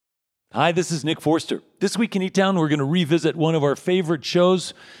Hi, this is Nick Forster. This week in eTown, we're going to revisit one of our favorite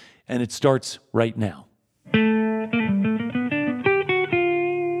shows, and it starts right now.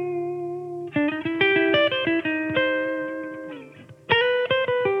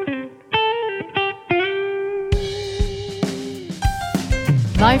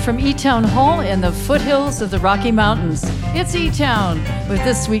 Live from eTown Hall in the foothills of the Rocky Mountains, it's eTown with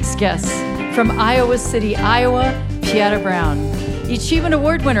this week's guests. From Iowa City, Iowa, Pieta Brown. Achievement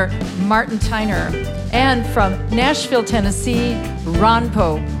Award winner, Martin Tyner. And from Nashville, Tennessee, Ron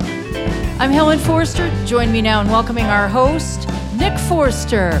Pope. I'm Helen Forster. Join me now in welcoming our host, Nick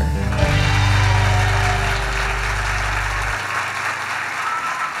Forster.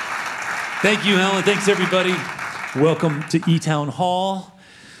 Thank you, Helen. Thanks, everybody. Welcome to eTown Hall.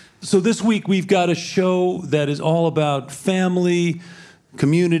 So this week we've got a show that is all about family,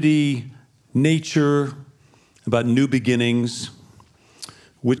 community, nature, about new beginnings,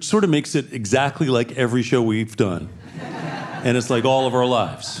 which sort of makes it exactly like every show we've done. And it's like all of our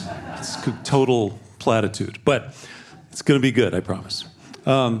lives. It's total platitude. But it's going to be good, I promise.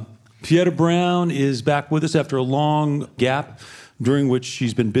 Pieta Brown is back with us after a long gap, during which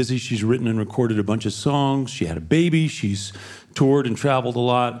she's been busy. She's written and recorded a bunch of songs. She had a baby. She's toured and traveled a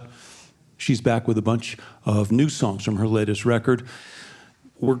lot. She's back with a bunch of new songs from her latest record.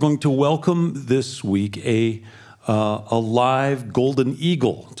 We're going to welcome this week a live golden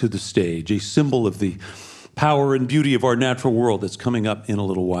eagle to the stage, a symbol of the power and beauty of our natural world that's coming up in a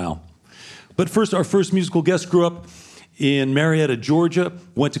little while. But first, our first musical guest grew up in Marietta, Georgia,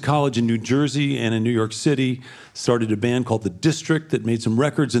 went to college in New Jersey and in New York City, started a band called The District that made some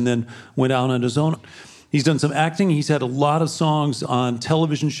records and then went out on his own. He's done some acting. He's had a lot of songs on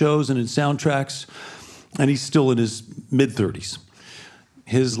television shows and in soundtracks, and he's still in his mid-30s.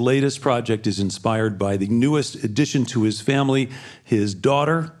 His latest project is inspired by the newest addition to his family, his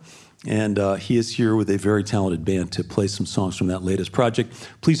daughter, and he is here with a very talented band to play some songs from that latest project.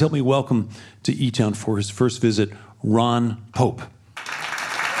 Please help me welcome to eTown for his first visit, Ron Pope.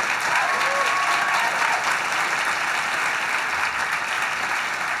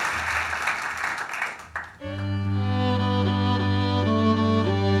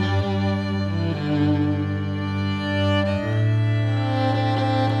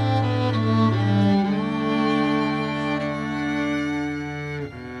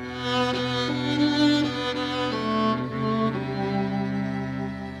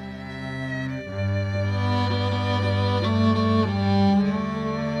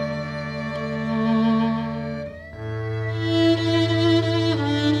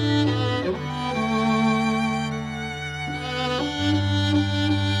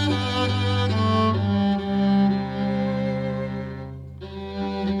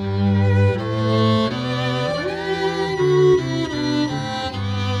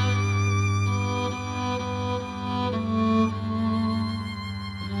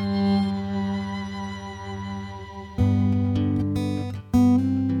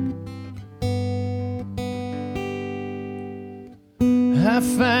 I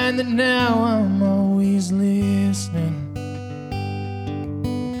find that now I'm always listening.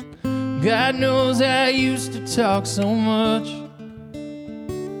 God knows I used to talk so much.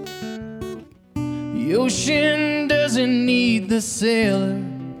 The ocean doesn't need the sailor.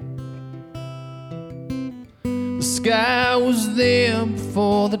 The sky was there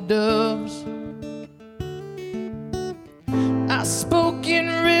before the doves. I spoke in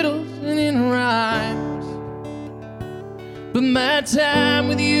riddles and in rhymes, but my time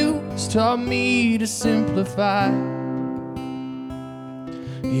with you has taught me to simplify.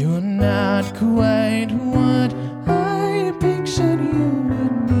 You're not quite what I pictured you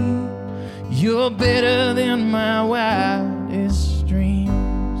would be. You're better than my wildest dreams.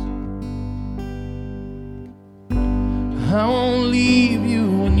 I won't leave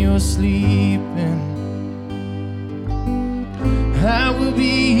you when you're sleeping. I will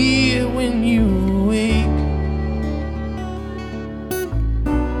be here when you wake.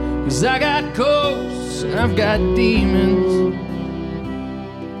 'Cause I got ghosts and I've got demons,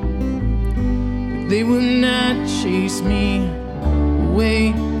 but they will not chase me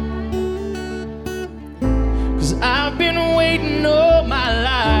away. 'Cause I've been waiting all my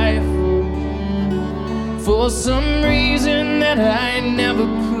life for some reason that I never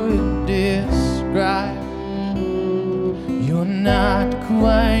could describe. You're not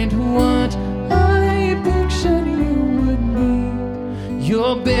quite what I pictured you would be.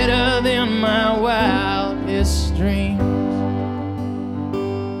 You're better than my wildest dreams.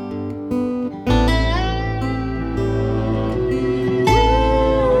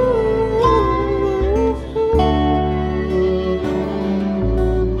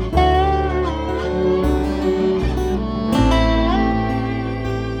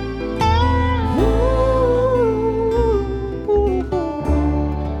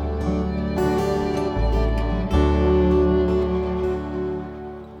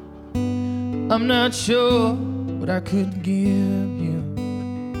 I'm not sure what I could give you.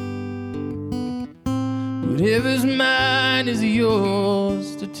 Whatever's mine is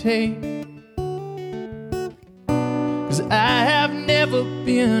yours to take. 'Cause I have never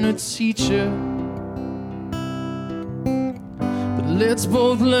been a teacher, but let's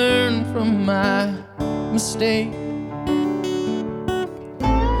both learn from my mistake.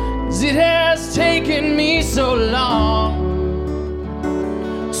 'Cause it has taken me so long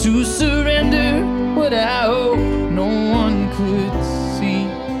to surrender what I hope no one could see.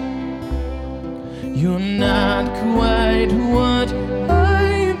 You're not quite what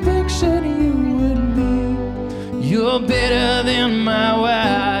I pictured you would be. You're better than my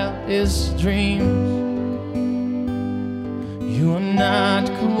wildest dreams. You're not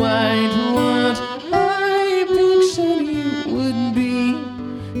quite what I pictured you would be.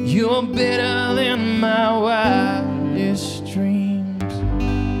 You're better than my wildest dreams.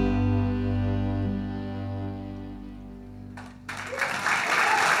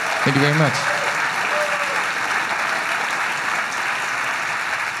 Thank you very much.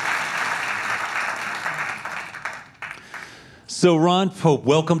 So Ron Pope,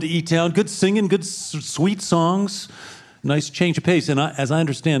 welcome to eTown. Good singing, good sweet songs, nice change of pace. And as I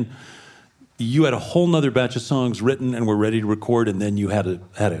understand, you had a whole nother batch of songs written and were ready to record, and then you had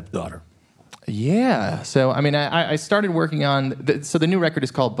a daughter. Yeah. So, I mean, I started working on, the new record is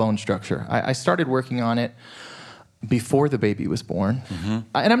called Bone Structure. I started working on it before the baby was born. Mm-hmm.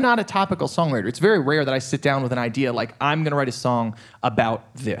 And I'm not a topical songwriter. It's very rare that I sit down with an idea like, I'm going to write a song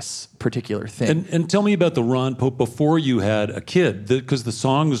about this particular thing. And tell me about the Ron Pope before you had a kid, because the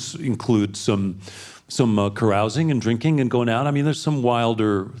songs include some carousing and drinking and going out. I mean, there's some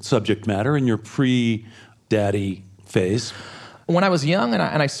wilder subject matter in your pre-daddy phase. When I was young and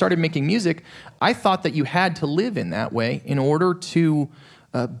I started making music, I thought that you had to live in that way in order to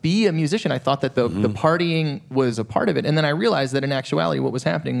be a musician. I thought that the partying was a part of it. And then I realized that in actuality what was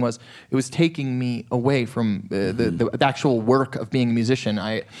happening was it was taking me away from the actual work of being a musician.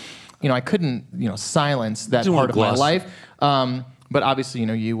 I couldn't, silence that part of my life. But obviously,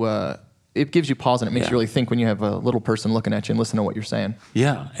 it gives you pause and it makes you really think when you have a little person looking at you and listen to what you're saying.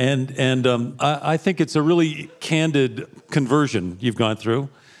 Yeah, and I think it's a really candid conversion you've gone through.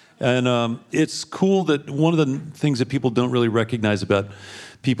 And it's cool that one of the things that people don't really recognize about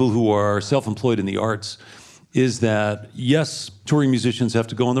people who are self-employed in the arts is that, yes, touring musicians have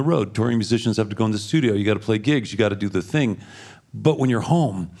to go on the road. Touring musicians have to go in the studio. You got to play gigs. You got to do the thing. But when you're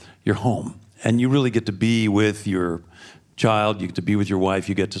home. And you really get to be with your child. You get to be with your wife.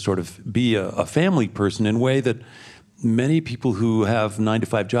 You get to sort of be a family person in a way that many people who have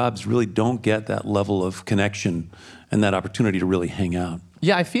 9-to-5 jobs really don't get that level of connection and that opportunity to really hang out.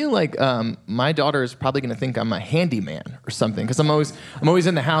 Yeah, I feel like my daughter is probably going to think I'm a handyman or something because I'm always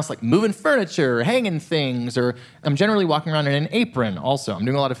in the house like moving furniture, hanging things, or I'm generally walking around in an apron. Also, I'm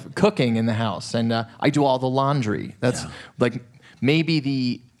doing a lot of cooking in the house, and I do all the laundry. That's like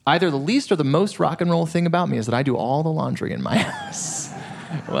maybe either the least or the most rock and roll thing about me is that I do all the laundry in my house.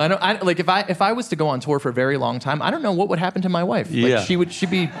 Well, if I was to go on tour for a very long time, I don't know what would happen to my wife. Like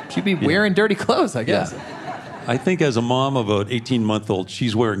she'd be wearing dirty clothes, I guess. Yeah. I think as a mom of an 18-month-old,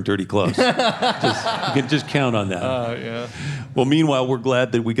 she's wearing dirty clothes. You can just count on that. Yeah. Well, meanwhile, we're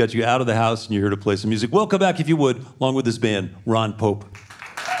glad that we got you out of the house and you're here to play some music. Welcome back, if you would, along with this band, Ron Pope.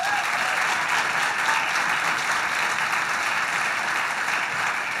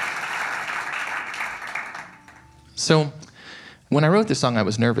 So, when I wrote this song, I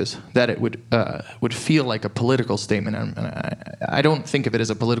was nervous that it would feel like a political statement. And I don't think of it as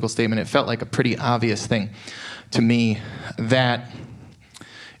a political statement. It felt like a pretty obvious thing to me that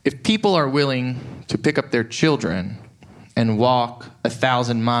if people are willing to pick up their children and walk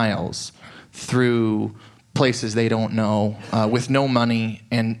 1,000 miles through places they don't know, with no money,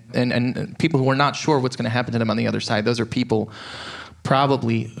 and people who are not sure what's going to happen to them on the other side, those are people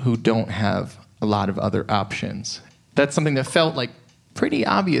probably who don't have a lot of other options. That's something that felt like pretty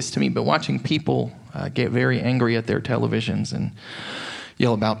obvious to me, but watching people get very angry at their televisions and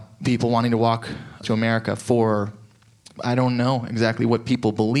yell about people wanting to walk to America for, I don't know exactly what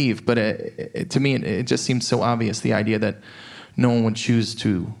people believe, but to me it just seemed so obvious, the idea that no one would choose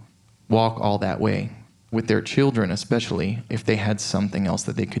to walk all that way with their children, especially if they had something else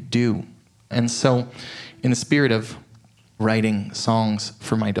that they could do. And so in the spirit of writing songs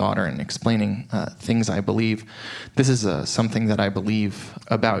for my daughter and explaining things I believe, this is something that I believe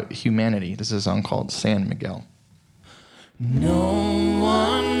about humanity. This is a song called San Miguel. No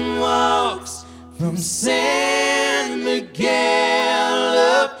one walks from San Miguel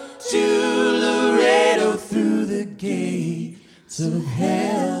up to Laredo through the gates of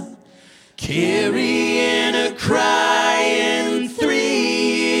hell. carrying a crying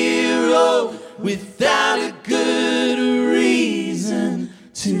 3-year-old without a good reason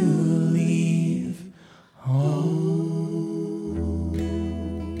to leave home.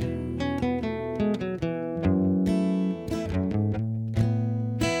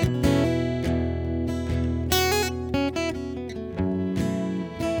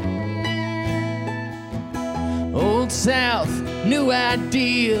 Old South, new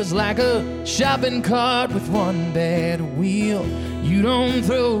ideas like a shopping cart with one bad wheel. You don't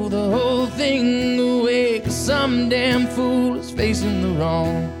throw the whole thing away, 'cause some damn fool is facing the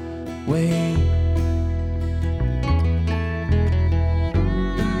wrong way.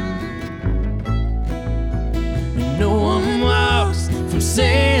 And no one walks from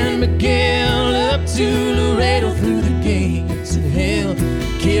San Miguel up to Laredo through the gates of hell,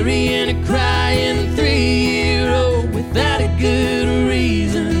 carrying a crying 3-year-old without a good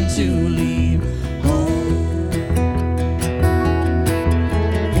reason to leave home.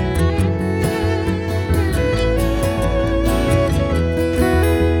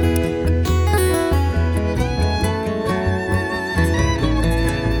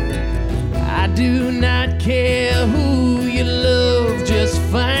 I do not care who you love, just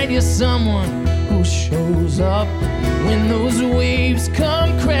find you someone who shows up when those waves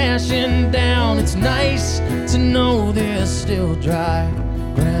come crashing down. It's nice to know there's still dry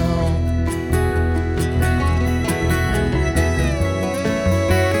ground.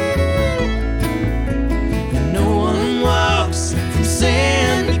 And no one walks from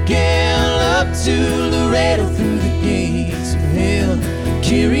San Miguel up to Laredo through the gates of hell,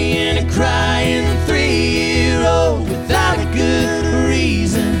 carrying a crying 3-year-old without a good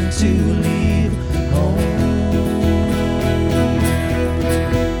reason to leave home.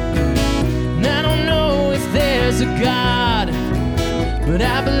 A God, but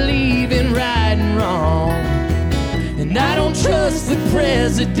I believe in right and wrong. And I don't trust the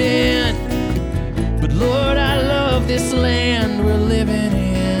president, but Lord, I love this land we're living in.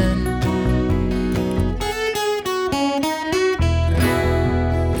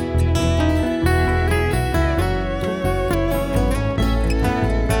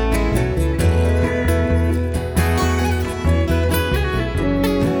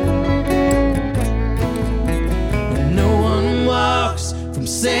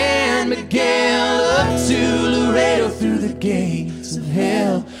 San Miguel up to Laredo through the gates of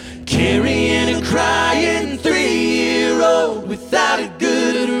hell, carrying a crying 3-year-old without a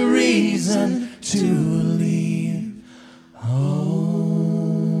good reason to leave home.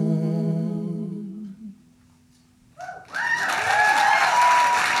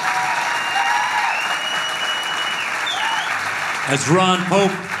 As Ron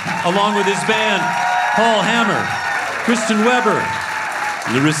Pope, along with his band, Paul Hammer, Kristen Weber,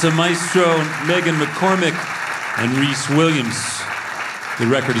 Larissa Maestro, Megan McCormick, and Reese Williams. The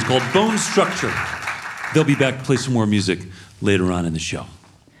record is called Bone Structure. They'll be back to play some more music later on in the show.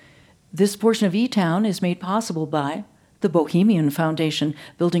 This portion of eTown is made possible by the Bohemian Foundation,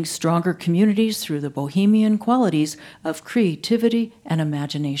 building stronger communities through the bohemian qualities of creativity and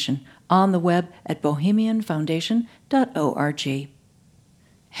imagination. On the web at bohemianfoundation.org.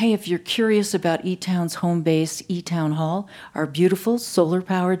 Hey, if you're curious about eTown's home base, eTown Hall, our beautiful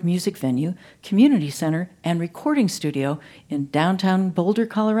solar-powered music venue, community center, and recording studio in downtown Boulder,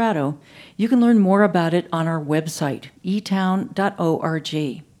 Colorado, you can learn more about it on our website,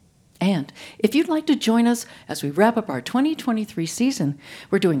 eTown.org. And if you'd like to join us as we wrap up our 2023 season,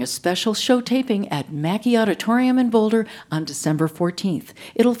 we're doing a special show taping at Mackey Auditorium in Boulder on December 14th.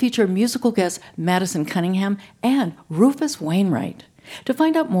 It'll feature musical guests Madison Cunningham and Rufus Wainwright. To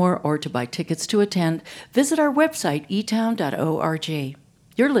find out more or to buy tickets to attend, visit our website, eTown.org.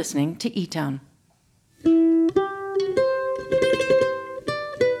 You're listening to eTown.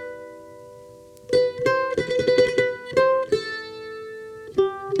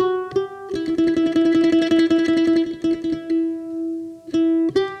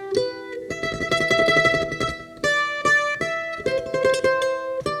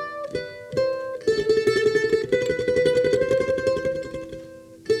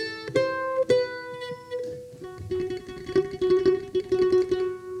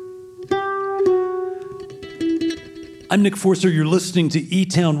 I'm Nick Forster. You're listening to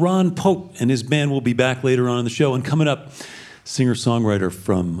eTown. Ron Pope and his band will be back later on in the show. And coming up, singer-songwriter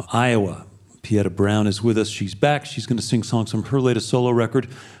from Iowa, Pieta Brown, is with us. She's back. She's going to sing songs from her latest solo record.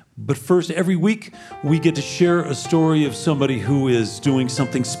 But first, every week, we get to share a story of somebody who is doing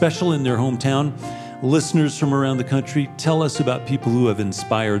something special in their hometown. Listeners from around the country tell us about people who have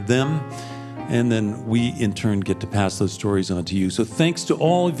inspired them. and then we in turn get to pass those stories on to you. So thanks to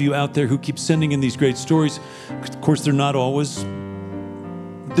all of you out there who keep sending in these great stories. Of course, they're not always,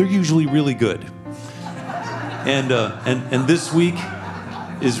 they're usually really good. And this week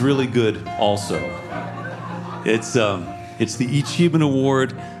is really good also. It's the Achievement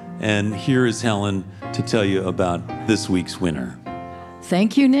Award, and here is Helen to tell you about this week's winner.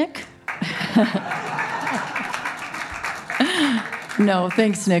 Thank you, Nick. No,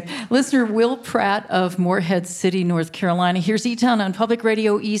 thanks, Nick. Listener Will Pratt of Morehead City, North Carolina, hears eTown on Public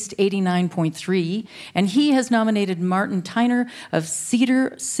Radio East 89.3, and he has nominated Martin Tyner of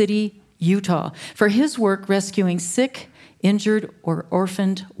Cedar City, Utah, for his work rescuing sick, injured, or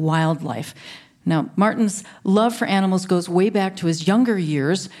orphaned wildlife. Now, Martin's love for animals goes way back to his younger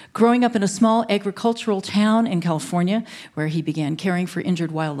years, growing up in a small agricultural town in California, where he began caring for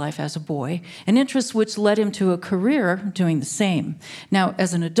injured wildlife as a boy, an interest which led him to a career doing the same. Now,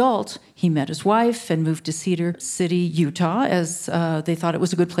 as an adult, he met his wife and moved to Cedar City, Utah, as they thought it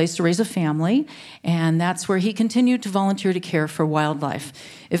was a good place to raise a family, and that's where he continued to volunteer to care for wildlife.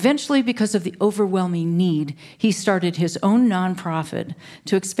 Eventually, because of the overwhelming need, he started his own nonprofit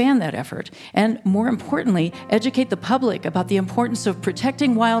to expand that effort, and more importantly, educate the public about the importance of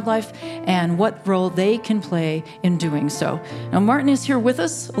protecting wildlife and what role they can play in doing so. Now, Martin is here with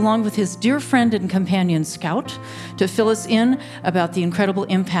us, along with his dear friend and companion, Scout, to fill us in about the incredible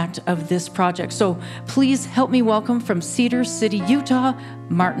impact of this project. So please help me welcome from Cedar City, Utah,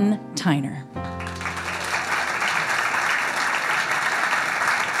 Martin Tyner.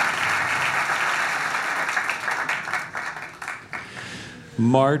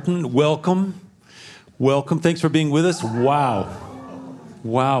 Martin, welcome. Welcome. Thanks for being with us. Wow.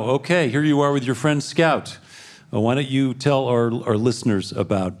 Wow. Okay, here you are with your friend Scout. Why don't you tell our listeners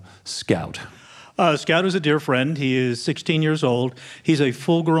about Scout? Scout is a dear friend. He is 16 years old. He's a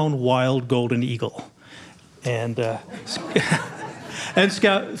full-grown wild golden eagle. And and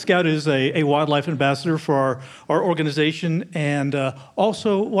Scout is a wildlife ambassador for our organization, and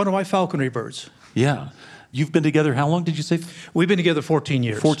also one of my falconry birds. Yeah. You've been together how long, did you say? We've been together 14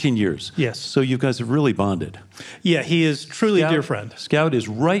 years. 14 years. Yes. So you guys have really bonded. Yeah, he is truly a dear friend. Scout is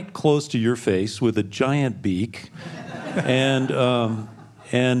right close to your face with a giant beak and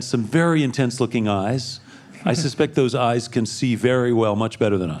some very intense-looking eyes. I suspect those eyes can see very well, much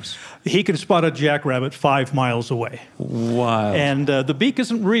better than us. He can spot a jackrabbit 5 miles away. Wow. And the beak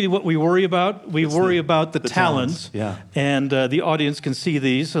isn't really what we worry about. We worry about the talons. Yeah. And the audience can see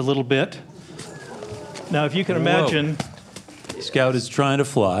these a little bit. Now, if you can imagine... Scout is trying to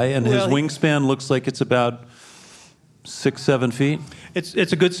fly, and his wingspan looks like it's about 6-7 feet.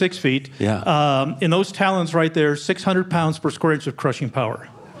 It's a good 6 feet. Yeah. In those talons right there, 600 pounds per square inch of crushing power.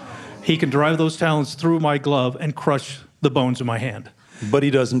 He can drive those talons through my glove and crush the bones in my hand. But he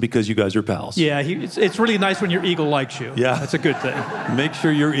doesn't because you guys are pals. Yeah, it's really nice when your eagle likes you. Yeah. That's a good thing. Make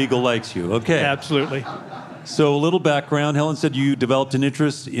sure your eagle likes you. Okay. Absolutely. So a little background. Helen said you developed an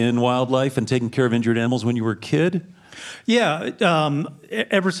interest in wildlife and taking care of injured animals when you were a kid? Yeah.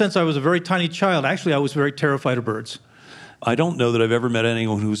 Ever since I was a very tiny child, actually, I was very terrified of birds. I don't know that I've ever met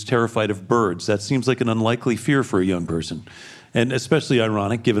anyone who's terrified of birds. That seems like an unlikely fear for a young person. And especially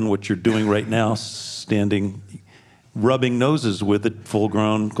ironic, given what you're doing right now, standing, rubbing noses with a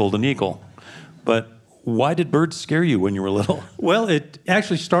full-grown golden eagle. But why did birds scare you when you were little? Well, it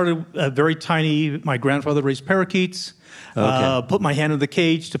actually started very tiny. My grandfather raised parakeets. Okay. Put my hand in the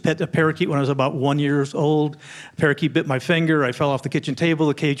cage to pet a parakeet when I was about 1 year old. A parakeet bit my finger. I fell off the kitchen table.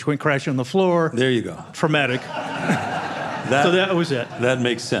 The cage went crashing on the floor. There you go. Traumatic. So that was it. That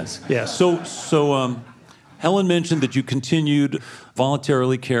makes sense. Yeah. So Helen mentioned that you continued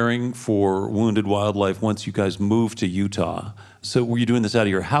voluntarily caring for wounded wildlife once you guys moved to Utah. So were you doing this out of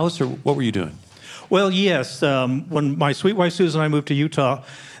your house, or what were you doing? Well, yes. When my sweet wife Susan and I moved to Utah,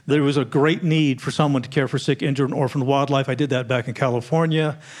 there was a great need for someone to care for sick, injured, and orphaned wildlife. I did that back in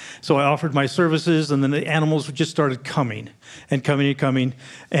California. So I offered my services, and then the animals just started coming and coming and coming.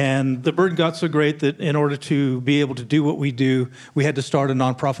 And the burden got so great that in order to be able to do what we do, we had to start a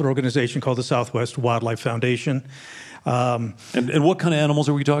nonprofit organization called the Southwest Wildlife Foundation. And what kind of animals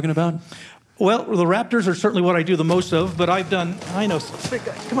are we talking about? Well, the raptors are certainly what I do the most of, but I've done, I know, big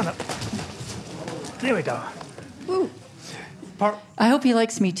guy, come on up. There we go. Woo. I hope he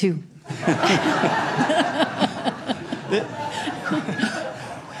likes me too.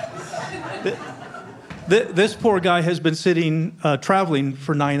 This poor guy has been sitting, traveling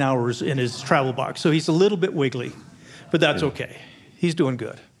for 9 hours in his travel box, so he's a little bit wiggly, but that's okay. He's doing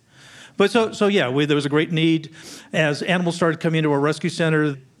good. But so yeah, there was a great need. As animals started coming into our rescue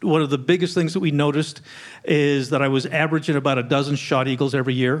center, one of the biggest things that we noticed is that I was averaging about a dozen shot eagles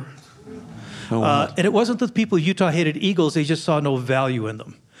every year. wow. And it wasn't that the people of Utah hated eagles, they just saw no value in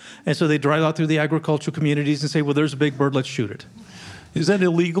them. And so they drive out through the agricultural communities and say, well, there's a big bird, let's shoot it. Is that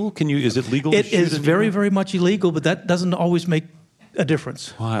illegal? Is it legal to It shoot is an very, eagle? very much illegal, but that doesn't always make a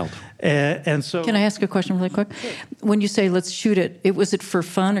difference. Wild. And so... Can I ask a question really quick? When you say let's shoot it, was it for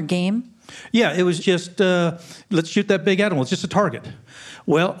fun or game? Yeah, it was just, let's shoot that big animal. It's just a target.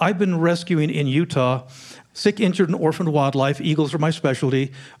 Well, I've been rescuing in Utah sick, injured, and orphaned wildlife. Eagles are my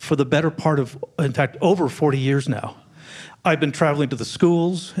specialty for the better part of, in fact, over 40 years now. I've been traveling to the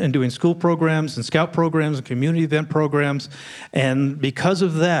schools and doing school programs and scout programs and community event programs. And because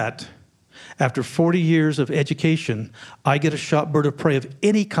of that, after 40 years of education, I get a shot bird of prey of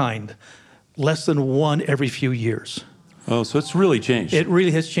any kind, less than one every few years. Oh, so it's really changed. It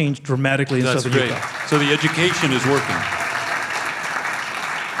really has changed dramatically in That's southern great. Utah. So the education is working.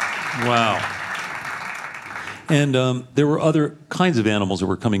 Wow. And there were other kinds of animals that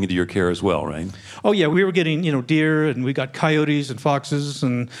were coming into your care as well, right? Oh yeah, we were getting deer, and we got coyotes and foxes,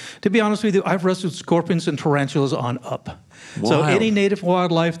 and to be honest with you, I've rescued scorpions and tarantulas on up. So Wow. any native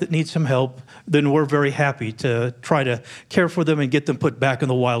wildlife that needs some help, then we're very happy to try to care for them and get them put back in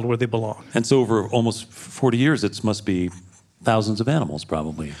the wild where they belong. And so over almost 40 years, it must be thousands of animals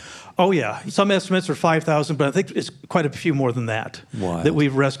probably. Oh yeah, some estimates are 5,000, but I think it's quite a few more than that Wild. that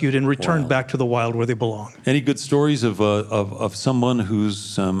we've rescued and returned Wild. back to the wild where they belong. Any good stories of someone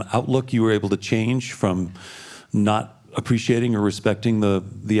whose outlook you were able to change from not appreciating or respecting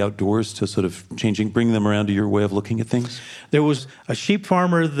the outdoors to sort of bringing them around to your way of looking at things? There was a sheep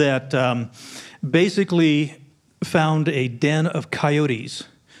farmer that basically found a den of coyotes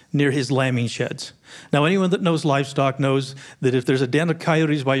near his lambing sheds. Now, anyone that knows livestock knows that if there's a den of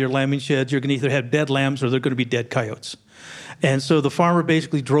coyotes by your lambing sheds, you're going to either have dead lambs or they're going to be dead coyotes. And so the farmer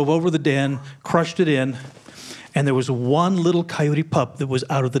basically drove over the den, crushed it in, and there was one little coyote pup that was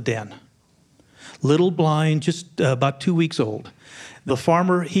out of the den. Little, blind, just about 2 weeks old. The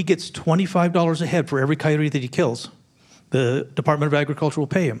farmer, he gets $25 a head for every coyote that he kills. The Department of Agriculture will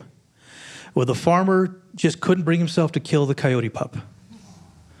pay him. Well, the farmer just couldn't bring himself to kill the coyote pup.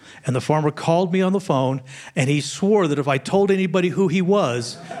 And the farmer called me on the phone, and he swore that if I told anybody who he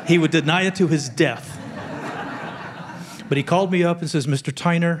was, he would deny it to his death. But he called me up and says, Mr.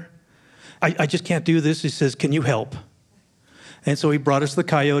 Tyner, I just can't do this. He says, can you help? And so he brought us the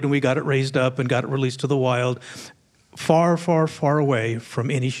coyote, and we got it raised up and got it released to the wild, far, far, far away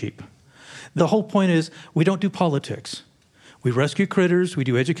from any sheep. The whole point is we don't do politics. We rescue critters. We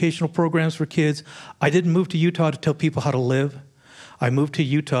do educational programs for kids. I didn't move to Utah to tell people how to live. I moved to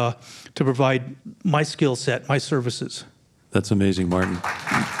Utah to provide my skill set, my services. That's amazing, Martin.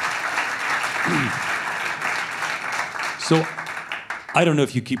 So I don't know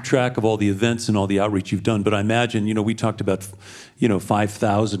if you keep track of all the events and all the outreach you've done, but I imagine, we talked about,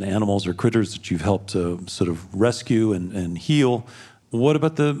 5,000 animals or critters that you've helped to sort of rescue and heal. What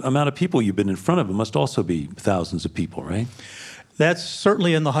about the amount of people you've been in front of? It must also be thousands of people, right? That's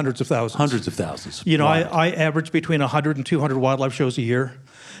certainly in the hundreds of thousands. Hundreds of thousands. Wow. I I average between 100 and 200 wildlife shows a year.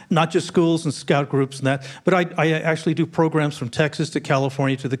 Not just schools and scout groups and that, but I actually do programs from Texas to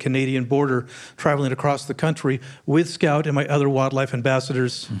California to the Canadian border, traveling across the country with Scout and my other wildlife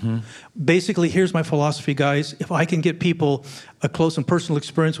ambassadors. Mm-hmm. Basically, here's my philosophy, guys. If I can get people a close and personal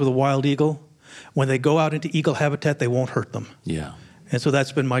experience with a wild eagle, when they go out into eagle habitat, they won't hurt them. Yeah. And so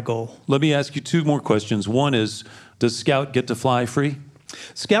that's been my goal. Let me ask you two more questions. One is, does Scout get to fly free?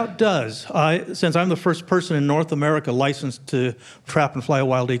 Scout does. Since I'm the first person in North America licensed to trap and fly a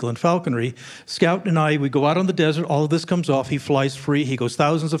wild eagle in falconry, Scout and we go out on the desert, all of this comes off, he flies free, he goes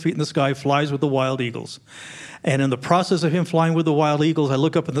thousands of feet in the sky, flies with the wild eagles. And in the process of him flying with the wild eagles, I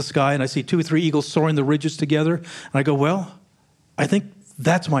look up in the sky and I see 2 or 3 eagles soaring the ridges together, and I go, well, I think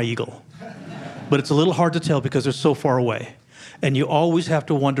that's my eagle. But it's a little hard to tell because they're so far away. And you always have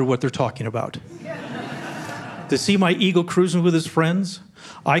to wonder what they're talking about. To see my eagle cruising with his friends,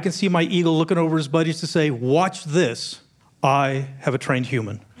 I can see my eagle looking over his buddies to say, watch this, I have a trained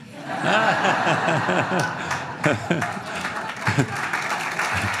human.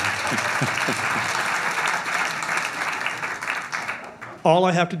 All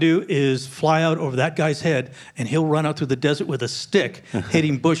I have to do is fly out over that guy's head, and he'll run out through the desert with a stick,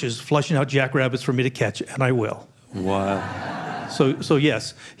 hitting bushes, flushing out jackrabbits for me to catch, and I will. Wow. So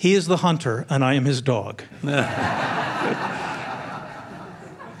yes, he is the hunter, and I am his dog.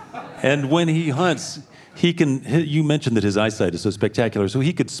 And when he hunts, you mentioned that his eyesight is so spectacular, so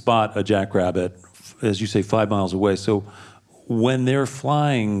he could spot a jackrabbit, as you say, 5 miles away. So when they're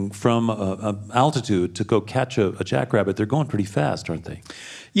flying from altitude to go catch a jackrabbit, they're going pretty fast, aren't they?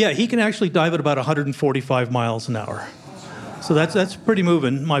 Yeah, he can actually dive at about 145 miles an hour. So that's pretty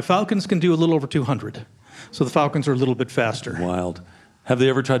moving. My falcons can do a little over 200. So the falcons are a little bit faster. Wild. Have they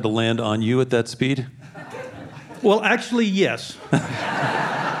ever tried to land on you at that speed? Well, actually, yes.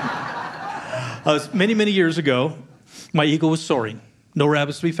 Many, many years ago, my eagle was soaring. No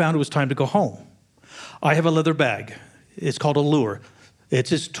rabbits to be found. It was time to go home. I have a leather bag. It's called a lure. It's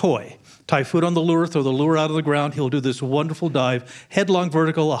his toy. Tie food on the lure, throw the lure out of the ground. He'll do this wonderful dive, headlong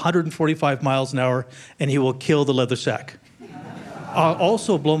vertical, 145 miles an hour, and he will kill the leather sack. I'll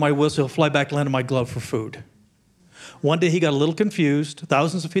also blow my whistle, fly back, land on my glove for food. One day he got a little confused,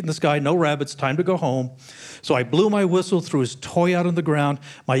 thousands of feet in the sky, no rabbits, time to go home. So I blew my whistle, threw his toy out on the ground.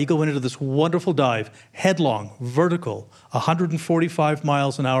 My eagle went into this wonderful dive, headlong, vertical, 145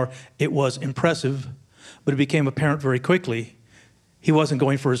 miles an hour. It was impressive, but it became apparent very quickly he wasn't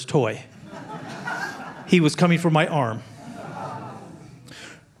going for his toy. He was coming for my arm.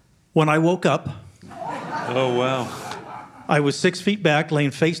 When I woke up, Oh, wow. I was 6 feet back,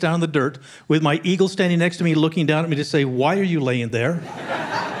 laying face down in the dirt, with my eagle standing next to me, looking down at me to say, "Why are you laying there?"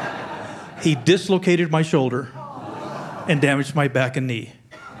 He dislocated my shoulder and damaged my back and knee.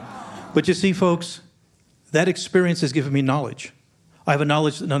 But you see, folks, that experience has given me knowledge. I have a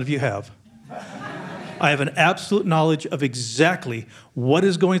knowledge that none of you have. I have an absolute knowledge of exactly what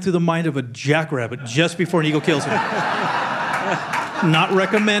is going through the mind of a jackrabbit just before an eagle kills him. Not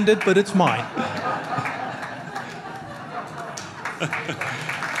recommended, but it's mine.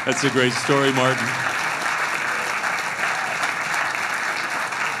 That's a great story, Martin.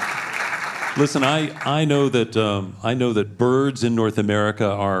 Listen, I know that birds in North America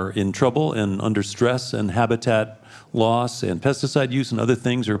are in trouble and under stress, and habitat loss and pesticide use and other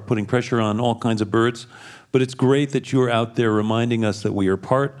things are putting pressure on all kinds of birds. But it's great that you're out there reminding us that we are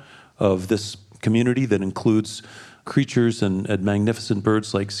part of this community that includes creatures and magnificent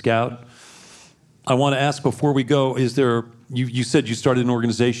birds like Scout. I want to ask before we go, you said you started an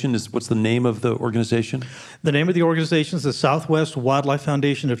organization. What's the name of the organization? The name of the organization is the Southwest Wildlife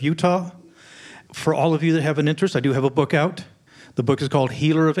Foundation of Utah. For all of you that have an interest, I do have a book out. The book is called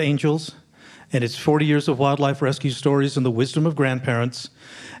Healer of Angels, and it's 40 years of wildlife rescue stories and the wisdom of grandparents.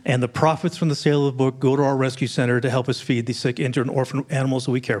 And the profits from the sale of the book go to our rescue center to help us feed the sick, injured, and orphan animals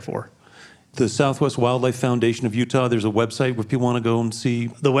that we care for. The Southwest Wildlife Foundation of Utah, there's a website where people want to go and see.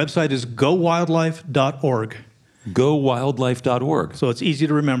 The website is gowildlife.org. Gowildlife.org. So it's easy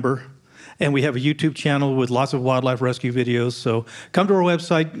to remember. And we have a YouTube channel with lots of wildlife rescue videos. So come to our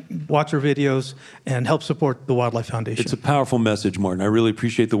website, watch our videos, and help support the Wildlife Foundation. It's a powerful message, Martin. I really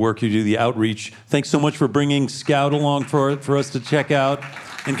appreciate the work you do, the outreach. Thanks so much for bringing Scout along for us to check out.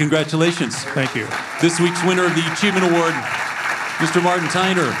 And congratulations. Thank you. This week's winner of the Achievement Award, Mr. Martin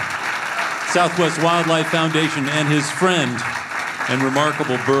Tyner, Southwest Wildlife Foundation, and his friend and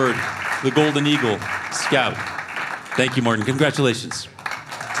remarkable bird, the golden eagle, Scout. Thank you, Martin. Congratulations.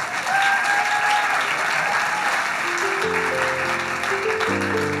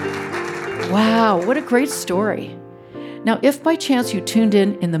 Wow, what a great story. Now, if by chance you tuned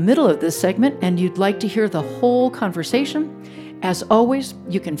in the middle of this segment and you'd like to hear the whole conversation, as always,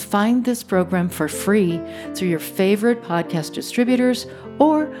 you can find this program for free through your favorite podcast distributors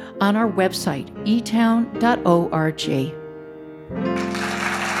or on our website, eTown.org.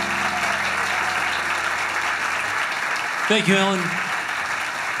 Thank you, Ellen.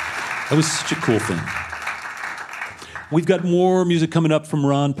 That was such a cool thing. We've got more music coming up from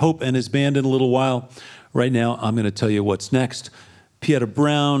Ron Pope and his band in a little while. Right now, I'm going to tell you what's next. Pieta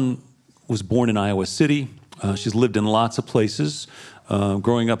Brown was born in Iowa City. She's lived in lots of places,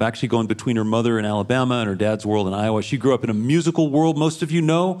 growing up actually going between her mother in Alabama and her dad's world in Iowa. She grew up in a musical world. Most of you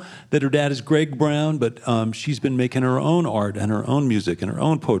know that her dad is Greg Brown, but she's been making her own art and her own music and her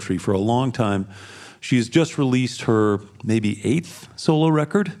own poetry for a long time. She's just released her maybe 8th solo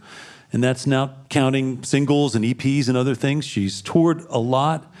record, and that's now counting singles and EPs and other things. She's toured a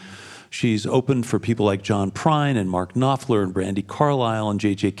lot. She's opened for people like John Prine and Mark Knopfler and Brandi Carlile and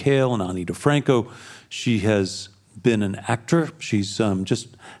J.J. Cale and Ani DeFranco. She has been an actor. She's just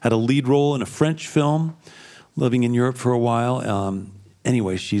had a lead role in a French film, living in Europe for a while.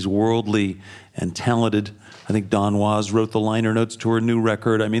 Anyway, she's worldly and talented. I think Don Was wrote the liner notes to her new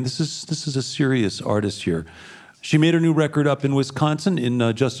record. I mean, this is a serious artist here. She made her new record up in Wisconsin in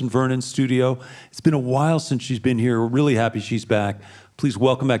Justin Vernon's studio. It's been a while since she's been here. We're really happy she's back. Please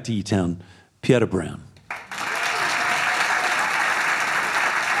welcome back to eTown, Pieta Brown.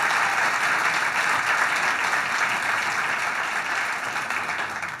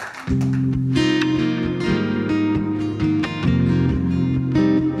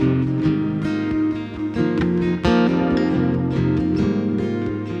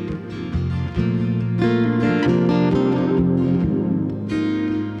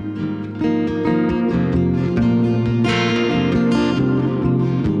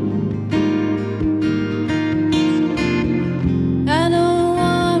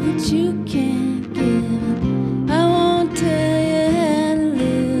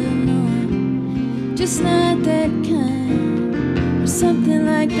 talking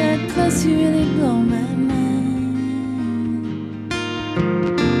like that close, you really blow my mind.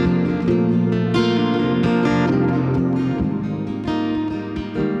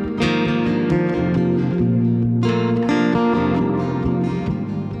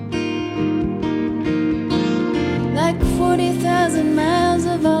 Like 40,000 miles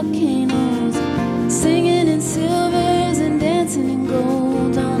of volcanoes, singing in silvers and dancing in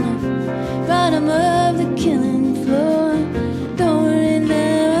gold on the bottom of the killing floor. Don't worry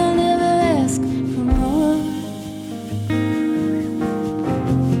now, I'll never ask for more.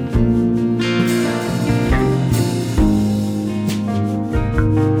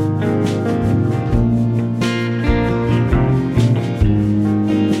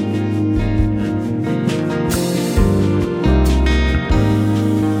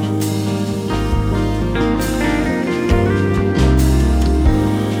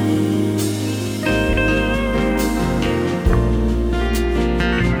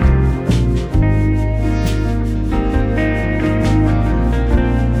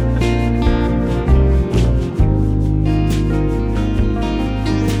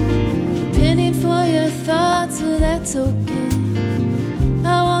 Penny for your thoughts, well that's okay.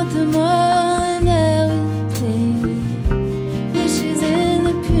 I want them all and I will play with wishes in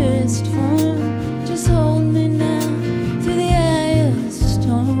the purest form. Just hold me now through the eye of the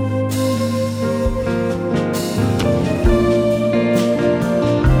storm.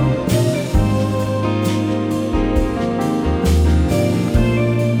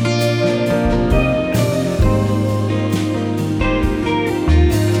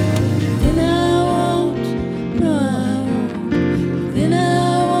 Then I won't, no I won't. Then I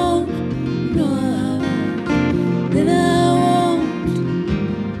won't, no I won't. Then I won't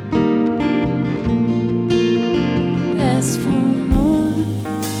ask for more.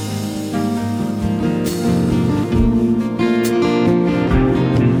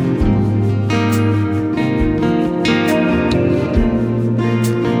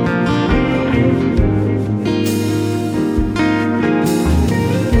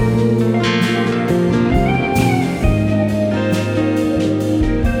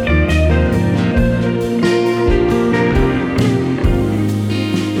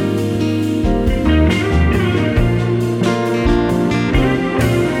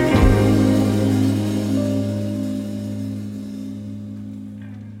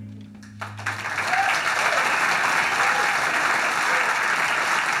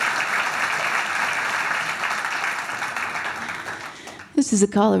 This is a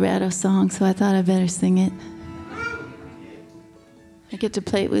Colorado song, so I thought I better sing it. I get to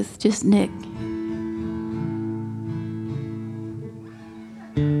play it with just Nick.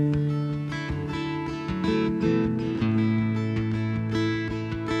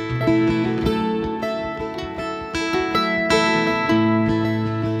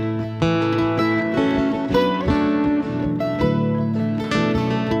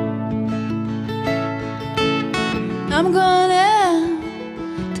 I'm going out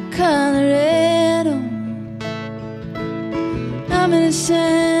to Colorado. I'm gonna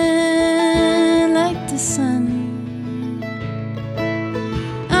shine like the sun.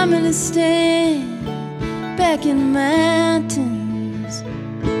 I'm gonna stand back in the mountains,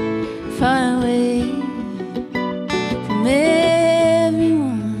 far away from everyone.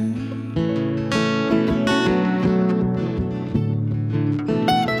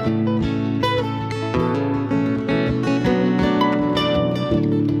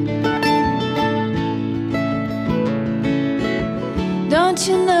 Don't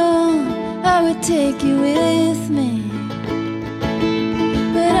you know I would take you with me,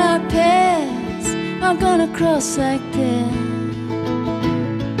 but our paths aren't gonna cross like that.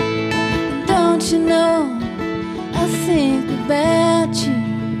 And don't you know I think about you.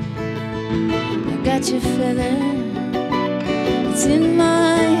 I got your feather, it's in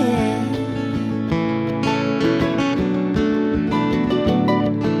my head.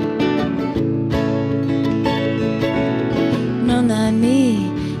 No, not me,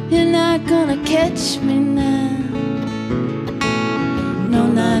 you're not gonna catch me now. No,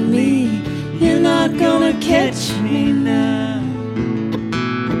 not me, you're not gonna catch me now.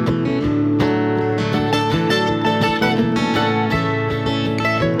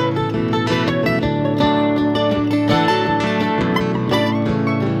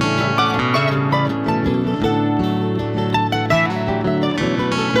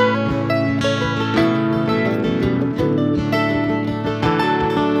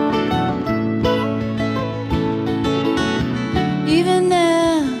 Even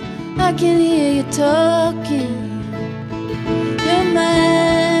now, I can hear you talking. Your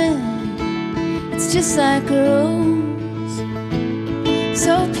mind, it's just like a rose.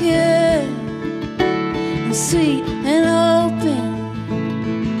 so pure and sweet and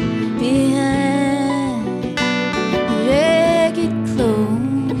open behind your ragged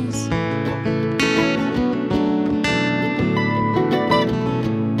clothes.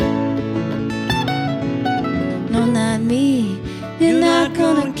 No, not me. You're not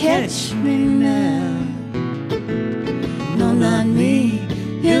gonna catch me now. No, not me.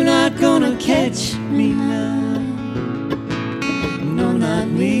 You're not gonna catch me now. No, not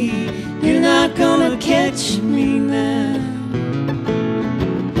me. You're not gonna catch me now.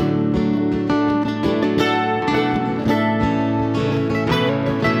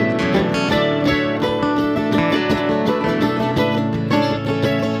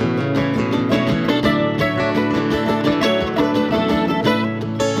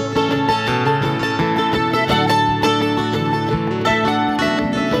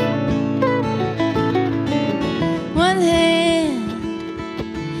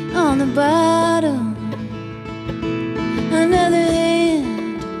 Bottom, another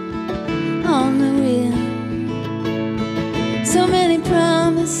hand on the wheel. So many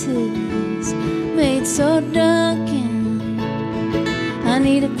promises made so drunken. I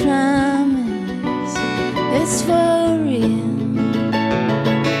need a promise, it's for real.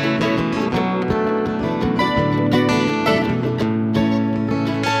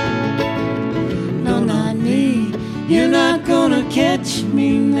 No, not me. You're not gonna catch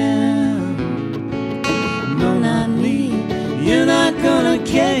me now. No, not me. You're not gonna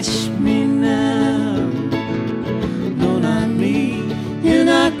catch me now. No, not me. You're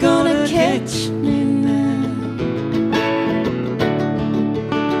not gonna catch me now.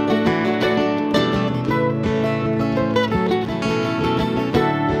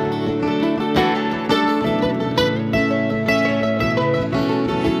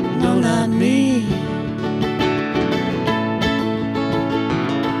 No, not me.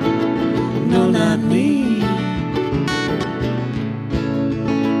 No, not me.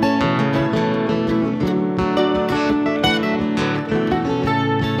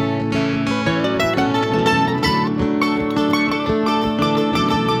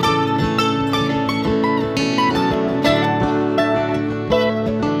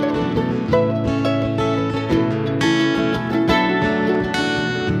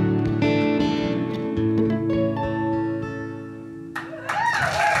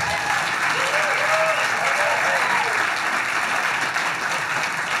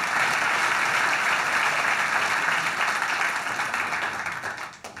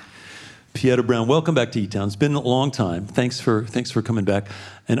 Pieta Brown, welcome back to eTown. It's been a long time. Thanks for coming back.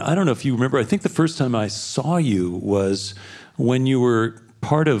 And I don't know if you remember, I think the first time I saw you was when you were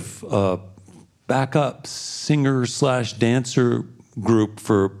part of a backup singer/dancer group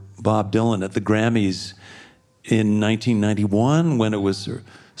for Bob Dylan at the Grammys in 1991 when it was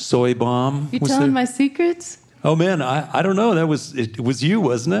Soy Bomb. You telling my secrets? Oh man, I don't know. It was you,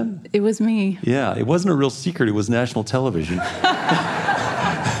 wasn't it? It was me. Yeah, it wasn't a real secret. It was national television.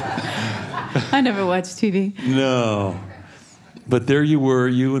 I never watched TV. No. But there you were,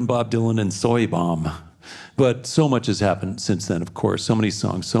 you and Bob Dylan and Soy Bomb. But so much has happened since then, of course. So many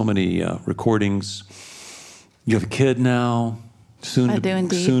songs, so many recordings. You have a kid now. I do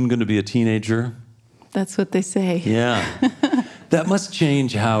indeed. Soon going to be a teenager. That's what they say. Yeah. That must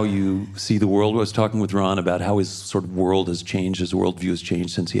change how you see the world. I was talking with Ron about how his sort of world has changed, his worldview has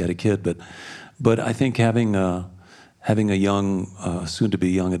changed since he had a kid. But I think having a young, soon-to-be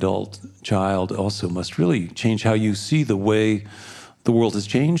young adult child also must really change how you see the way the world has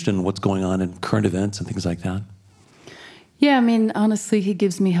changed and what's going on in current events and things like that. Yeah, I mean, honestly, he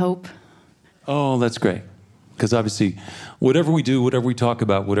gives me hope. Oh, that's great. Because obviously, whatever we do, whatever we talk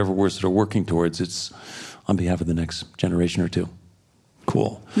about, whatever we're sort of working towards, it's on behalf of the next generation or two.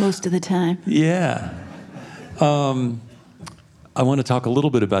 Cool. Most of the time. Yeah. I want to talk a little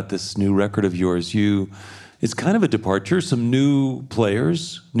bit about this new record of yours. It's kind of a departure, some new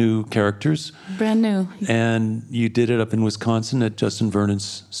players, new characters. Brand new. And you did it up in Wisconsin at Justin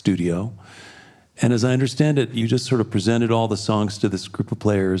Vernon's studio. And as I understand it, you just sort of presented all the songs to this group of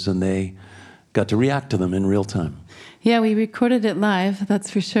players and they got to react to them in real time. Yeah, we recorded it live,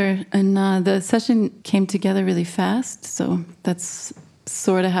 that's for sure. And the session came together really fast, so that's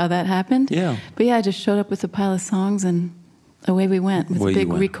sort of how that happened. Yeah. But yeah, I just showed up with a pile of songs and away we went with a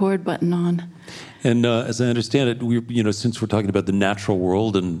big record button on. And as I understand it, since we're talking about the natural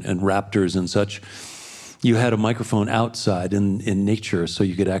world and raptors and such, you had a microphone outside in nature so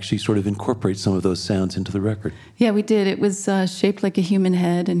you could actually sort of incorporate some of those sounds into the record. Yeah, we did. It was shaped like a human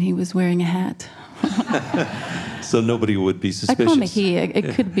head, and he was wearing a hat. So nobody would be suspicious. I call him a he.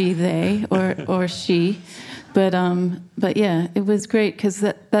 It could be they or she. But yeah, it was great because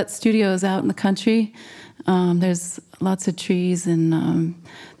that studio is out in the country. There's lots of trees and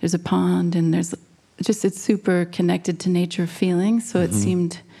there's a pond and it's super connected to nature feeling. So it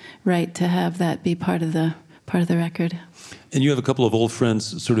seemed right to have that be part of the record. And you have a couple of old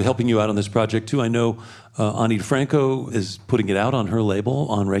friends sort of helping you out on this project too. I know Ani DeFranco is putting it out on her label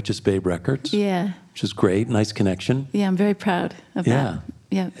on Righteous Babe Records. Yeah. Which is great. Nice connection. Yeah, I'm very proud of that.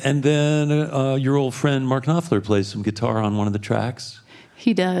 Yeah. And then your old friend Mark Knopfler plays some guitar on one of the tracks.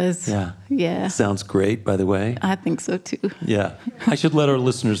 He does. Yeah. Yeah. Sounds great, by the way. I think so too. Yeah. I should let our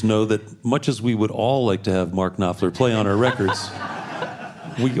listeners know that much as we would all like to have Mark Knopfler play on our records,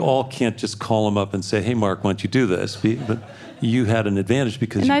 we all can't just call him up and say, hey, Mark, why don't you do this? But you had an advantage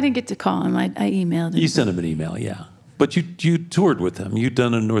because... And I didn't get to call him. I emailed him. You sent him an email, yeah. But you toured with him. You'd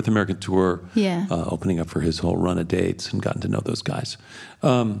done a North American tour, yeah. Opening up for his whole run of dates and gotten to know those guys.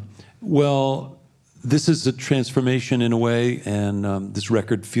 Well, this is a transformation in a way, and this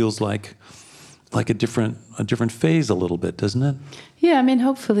record feels like a different phase a little bit, doesn't it? Yeah, I mean,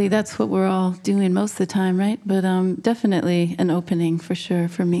 hopefully that's what we're all doing most of the time, right? But definitely an opening for sure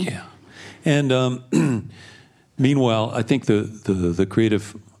for me. Yeah. And meanwhile, I think the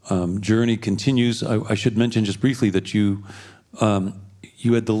creative journey continues. I should mention just briefly that you had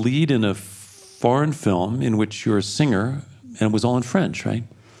the lead in a foreign film in which you're a singer, and it was all in French, right?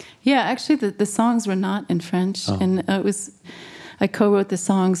 Yeah, actually, the songs were not in French, and I co-wrote the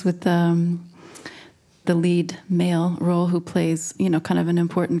songs with the lead male role who plays, kind of an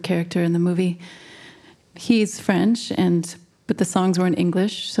important character in the movie. He's French, but the songs were in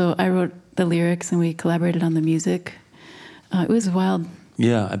English, so I wrote the lyrics and we collaborated on the music. It was wild.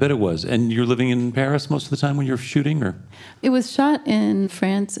 Yeah, I bet it was. And you're living in Paris most of the time when you're shooting, or? It was shot in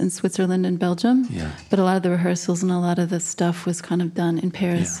France and Switzerland and Belgium. Yeah. But a lot of the rehearsals and a lot of the stuff was kind of done in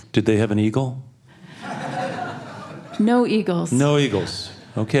Paris. Yeah. Did they have an eagle? No eagles. No eagles.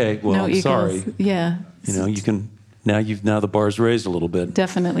 Okay. Well, no I'm eagles. Sorry. Yeah. You can now the bar's raised a little bit.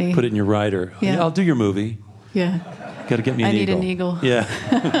 Definitely. Put it in your rider. Yeah. I'll do your movie. Yeah. Got to get me an eagle. I need an eagle.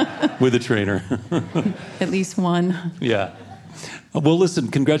 Yeah. With a trainer. At least one. Yeah. Well, listen,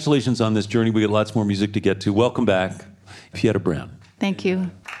 congratulations on this journey. We got lots more music to get to. Welcome back, Pieta Brown. Thank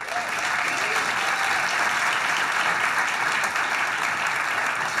you.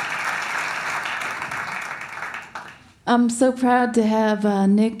 I'm so proud to have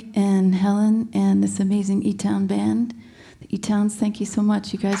Nick and Helen and this amazing eTown band. The eTowns, thank you so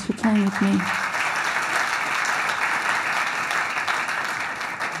much, you guys, for playing with me.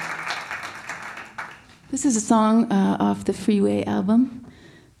 This is a song off the Freeway album.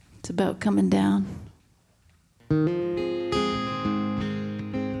 It's about coming down.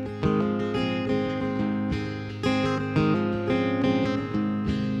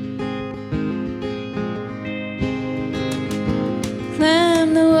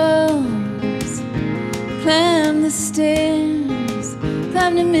 Climb the walls, climb the stairs,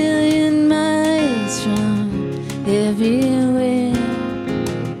 climbed 1,000,000 miles from everywhere,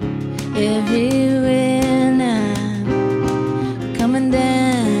 everywhere now, coming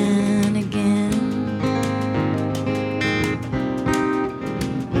down again.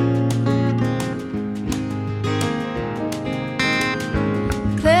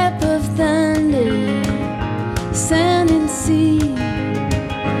 Clap of thunder, sun and sea,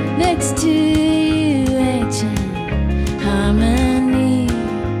 next to you, ancient harmony.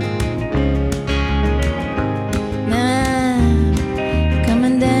 Now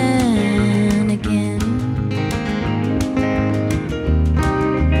coming down again.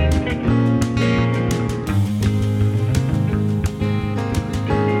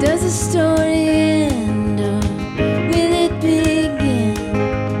 Does the story end or will it begin?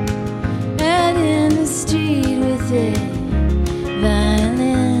 Out in the street with a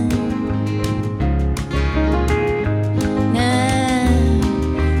violin,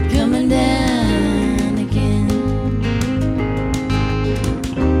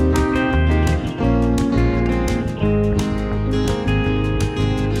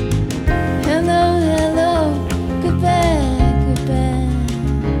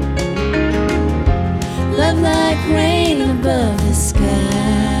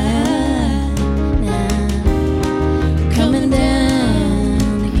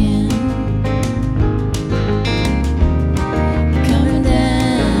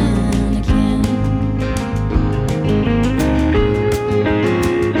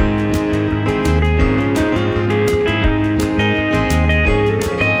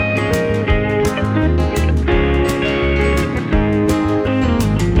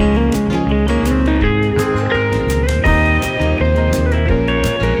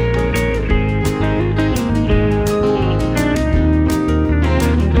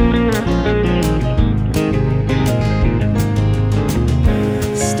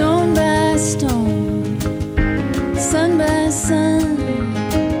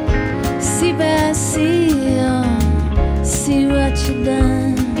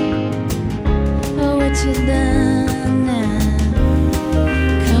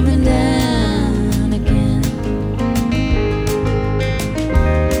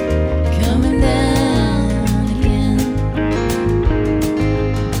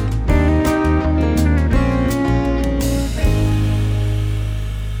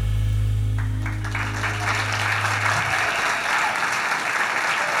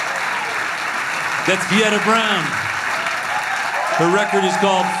 That's Pieta Brown. Her record is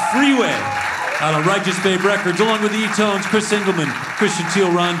called Freeway, out on Righteous Babe Records, along with the eTones, Chris Engelman, Christian Teal,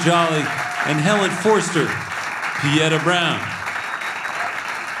 Ron Jolly, and Helen Forster. Pieta Brown.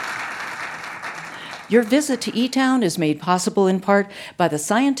 Your visit to eTown is made possible in part by the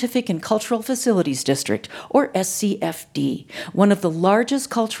Scientific and Cultural Facilities District, or SCFD, one of the largest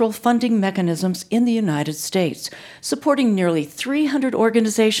cultural funding mechanisms in the United States, supporting nearly 300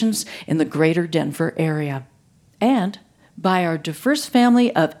 organizations in the greater Denver area. And by our diverse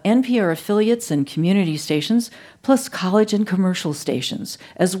family of NPR affiliates and community stations, plus college and commercial stations,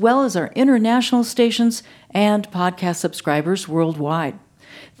 as well as our international stations and podcast subscribers worldwide.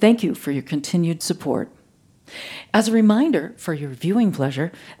 Thank you for your continued support. As a reminder, for your viewing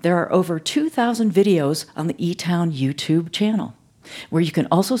pleasure, there are over 2,000 videos on the eTown YouTube channel, where you can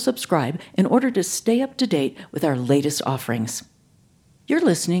also subscribe in order to stay up to date with our latest offerings. You're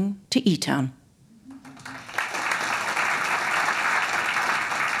listening to eTown.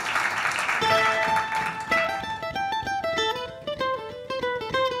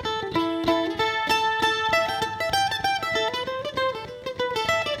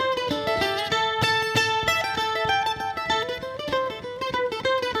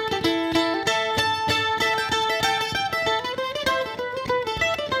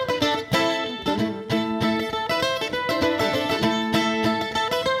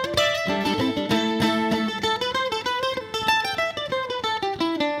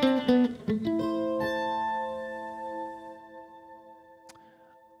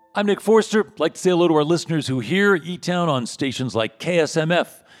 I'm Nick Forster. I'd like to say hello to our listeners who hear eTown on stations like KSMF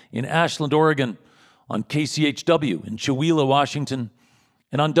in Ashland, Oregon, on KCHW in Chewelah, Washington,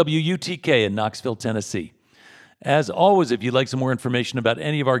 and on WUTK in Knoxville, Tennessee. As always, if you'd like some more information about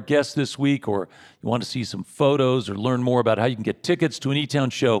any of our guests this week, or you want to see some photos or learn more about how you can get tickets to an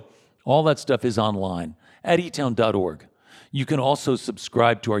eTown show, all that stuff is online at eTown.org. You can also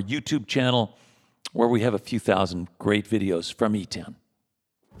subscribe to our YouTube channel, where we have a few thousand great videos from eTown.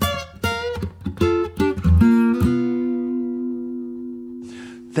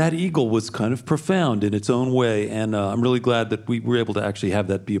 That eagle was kind of profound in its own way, and I'm really glad that we were able to actually have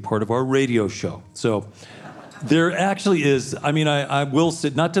that be a part of our radio show. So there actually is, I will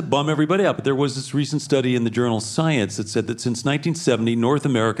say, not to bum everybody out, but there was this recent study in the journal Science that said that since 1970, North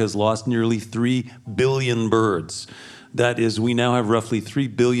America has lost nearly 3 billion birds. That is, we now have roughly 3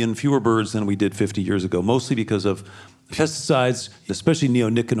 billion fewer birds than we did 50 years ago, mostly because of pesticides, especially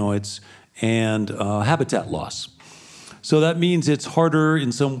neonicotinoids, and habitat loss. So that means it's harder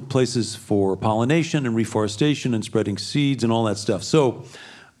in some places for pollination and reforestation and spreading seeds and all that stuff. So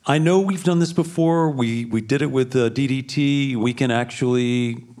I know we've done this before. We did it with DDT. We can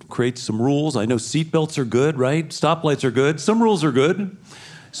actually create some rules. I know seatbelts are good, right? Stoplights are good. Some rules are good.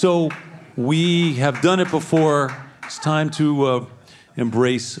 So we have done it before. It's time to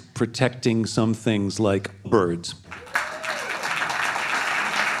embrace protecting some things like birds.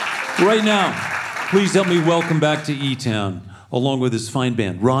 Right now, please help me welcome back to eTown, along with his fine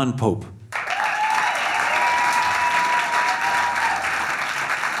band, Ron Pope.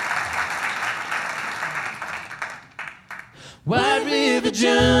 White River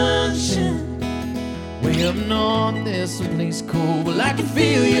Junction, way up north, there's some place cold. Well, I can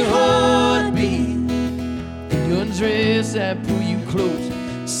feel your heartbeat, and your dress that pull you close.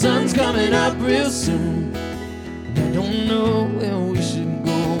 Sun's coming up real soon, and I don't know where we should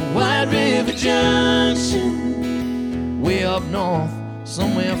go. White River Junction, way up north,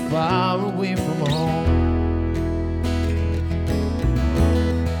 somewhere far away from home.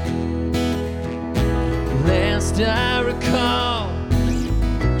 Last I recall,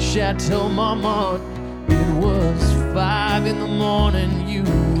 Chateau Marmont, it was 5 in the morning. You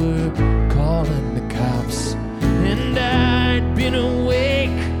were calling the cops, and I'd been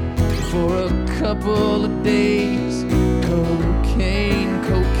awake for a couple of days. Cocaine,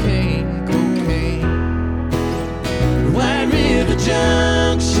 cocaine, cocaine. White River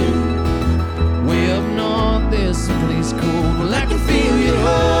Junction, way up north, there's some place cold. Well, I can feel your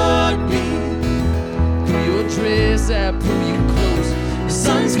heartbeat through your dress, I pull you close. The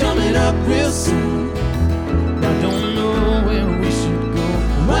sun's coming up real soon, I don't know where we should go.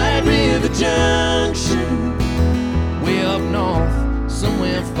 White River Junction, way up north,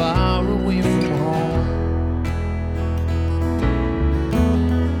 somewhere far away from home.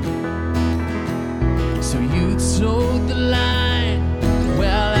 So you towed the line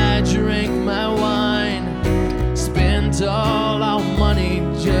while I drank my wine, spent all our money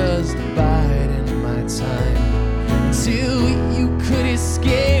just biding my time, until you could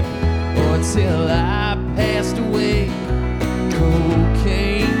escape, or till I passed away.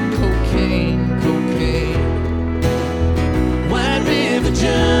 Cocaine, cocaine, cocaine.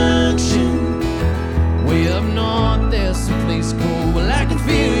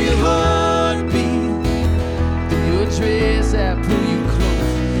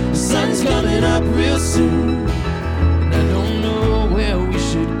 soon. And I don't know where we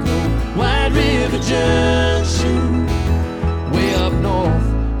should go. White River Junction, way up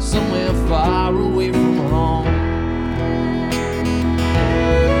north, somewhere far away from home.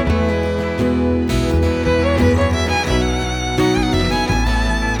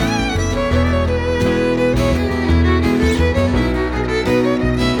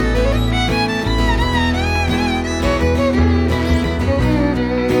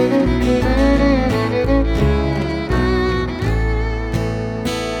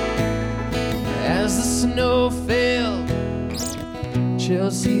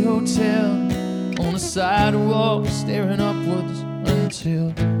 Chelsea Hotel on the sidewalk, staring upwards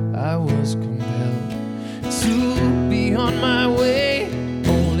until I was compelled to be on my way.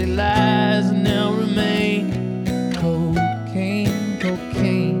 Only lies now remain. Cocaine,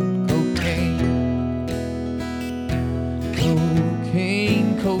 cocaine, cocaine.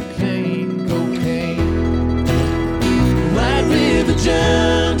 Cocaine, cocaine, cocaine. White River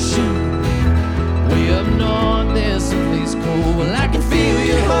Junction, way up north, there's a place cold. Well, I can feel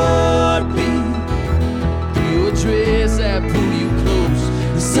your heartbeat through your dress, I pull you close.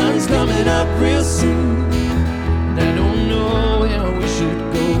 The sun's coming up real soon, and I don't know where we should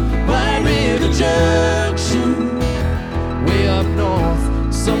go. White River Junction, way up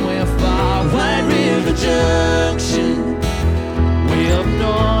north, somewhere far. White River Junction, way up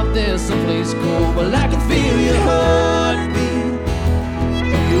north, there's a place cold. Well, I can feel your heartbeat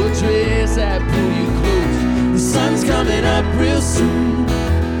through your dress, I pull you close. The sun's coming up real soon,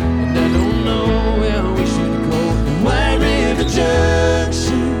 and I don't know where we should go. White River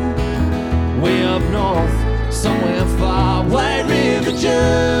Junction, way up north, somewhere far. White River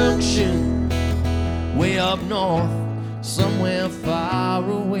Junction, way up north, somewhere far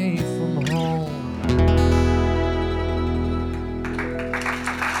away from home.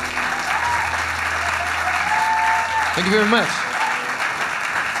 Thank you very much.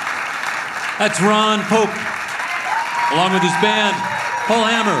 That's Ron Pope, along with his band, Paul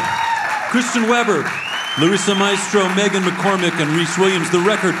Hammer, Christian Weber, Larissa Maestro, Megan McCormick, and Reese Williams. The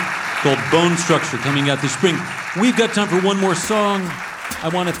record called Bone Structure, coming out this spring. We've got time for one more song. I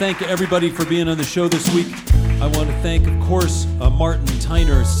want to thank everybody for being on the show this week. I want to thank, of course, Martin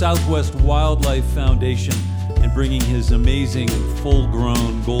Tyner, Southwest Wildlife Foundation, and bringing his amazing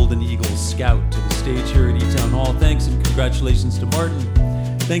full-grown Golden Eagle Scout to the stage here at eTown Hall. Thanks and congratulations to Martin.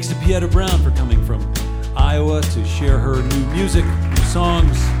 Thanks to Pieta Brown for coming from Iowa to share her new music, new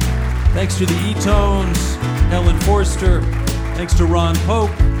songs. Thanks to the eTones, Helen Forster. Thanks to Ron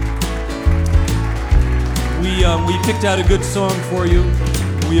Pope. We picked out a good song for you.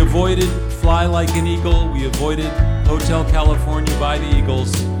 We avoided Fly Like an Eagle. We avoided Hotel California by the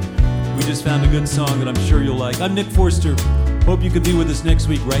Eagles. We just found a good song that I'm sure you'll like. I'm Nick Forster. Hope you can be with us next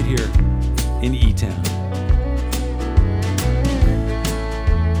week right here in eTown.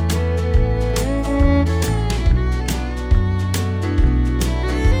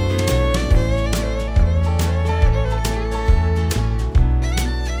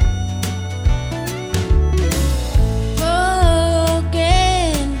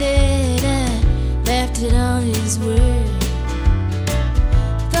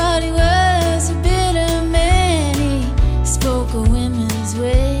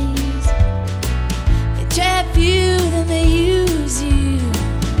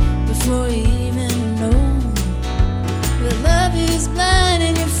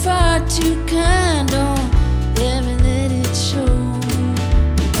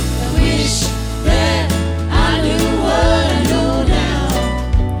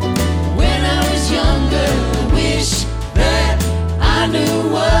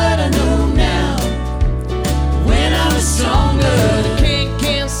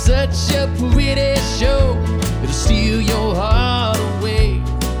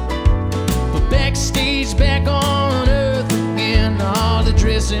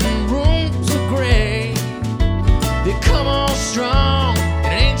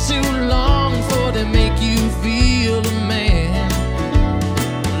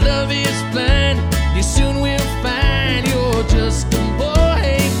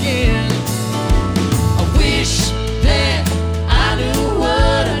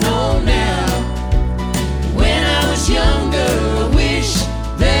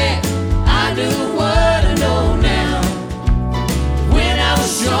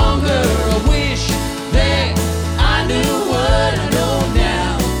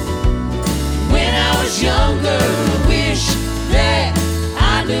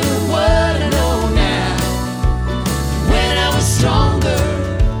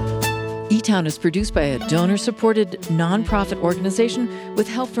 eTown is produced by a donor-supported nonprofit organization with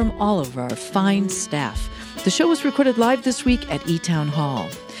help from all of our fine staff. The show was recorded live this week at eTown Hall.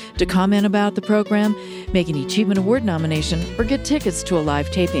 To comment about the program, make an Achievement Award nomination, or get tickets to a live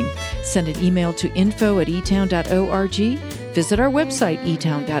taping, send an email to info@etown.org, visit our website,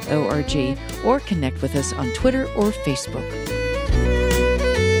 etown.org, or connect with us on Twitter or Facebook.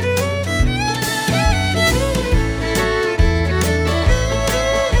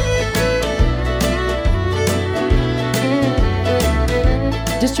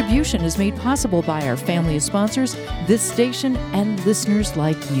 Distribution is made possible by our family of sponsors, this station, and listeners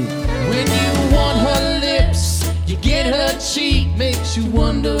like you. When you want her lips, you get her cheek, makes you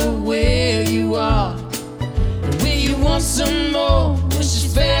wonder where you are. And when you want some more, when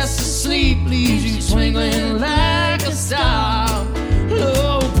she's fast asleep, leaves you twinkling like a star.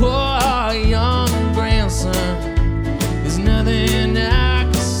 Oh, poor young grandson, there's nothing I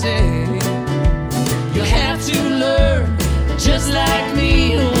can say. You have to learn just like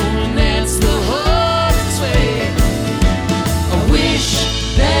me, and that's the hardest way. I wish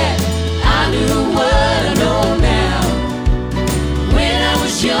that I knew what I know now. When I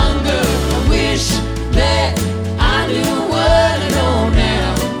was younger, I wish that I knew what I know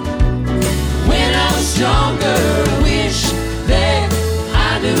now. When I was stronger, I wish that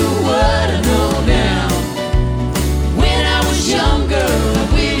I knew what I know now. When I was younger, I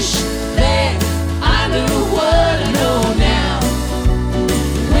wish that I knew what I know now.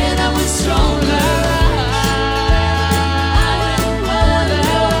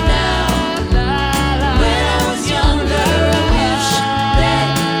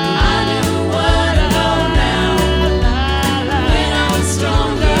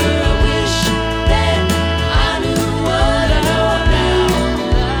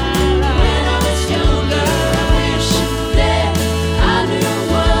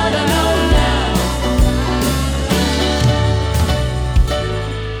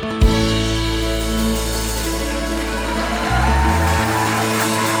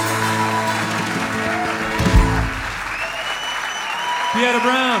 Pieta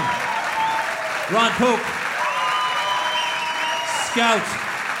Brown, Ron Pope, Scout,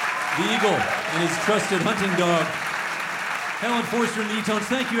 the Eagle, and his trusted hunting dog, Helen Forster and the eTones.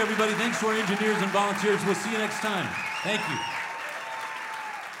 Thank you, everybody. Thanks to our engineers and volunteers. We'll see you next time. Thank you.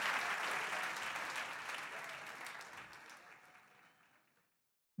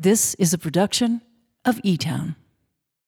 This is a production of eTown.